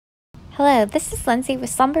Hello, this is Lindsey with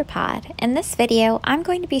SlumberPod. In this video, I'm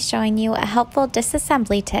going to be showing you a helpful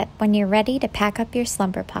disassembly tip when you're ready to pack up your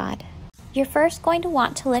SlumberPod. You're first going to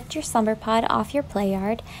want to lift your SlumberPod off your play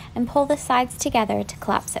yard and pull the sides together to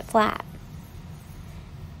collapse it flat.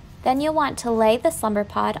 Then you'll want to lay the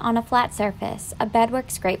SlumberPod on a flat surface. A bed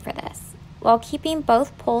works great for this. While keeping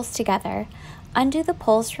both poles together, undo the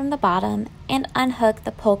poles from the bottom and unhook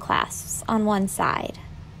the pole clasps on one side.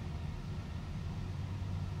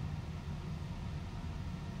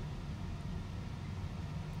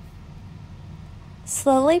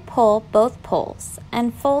 Slowly pull both poles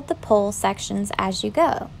and fold the pole sections as you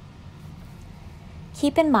go.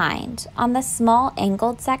 Keep in mind, on the small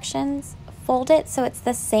angled sections, fold it so it's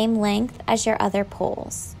the same length as your other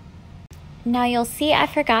poles. Now you'll see I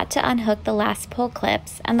forgot to unhook the last pole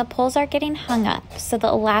clips and the poles are getting hung up so the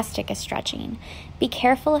elastic is stretching. Be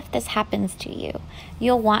careful if this happens to you.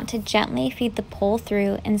 You'll want to gently feed the pole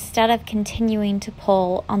through instead of continuing to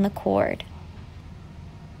pull on the cord.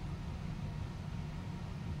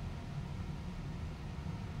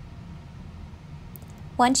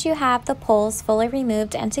 Once you have the poles fully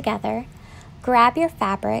removed and together, grab your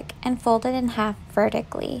fabric and fold it in half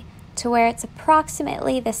vertically to where it's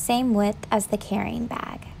approximately the same width as the carrying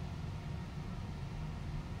bag.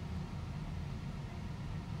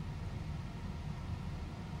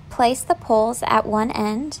 Place the poles at one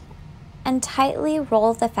end and tightly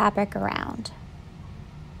roll the fabric around.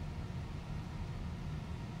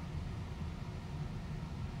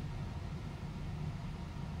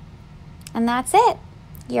 And that's it.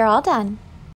 You're all done.